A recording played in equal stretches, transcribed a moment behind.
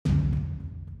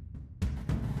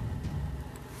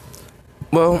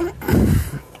Well,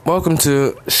 welcome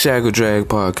to Shag or Drag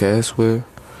Podcast, where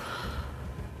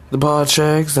the pod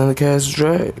shags and the cast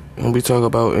drag, and we talk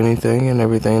about anything and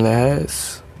everything that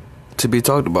has to be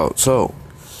talked about. So,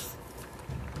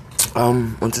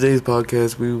 on today's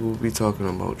podcast, we will be talking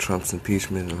about Trump's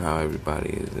impeachment and how everybody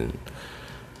is in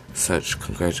such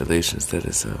congratulations that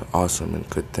it's an awesome and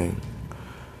good thing,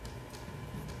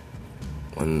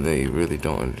 when they really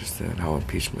don't understand how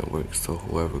impeachment works. So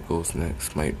whoever goes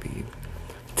next might be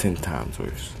 10 times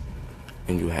worse,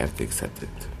 and you have to accept it.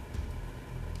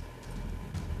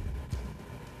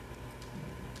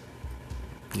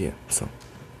 Yeah, so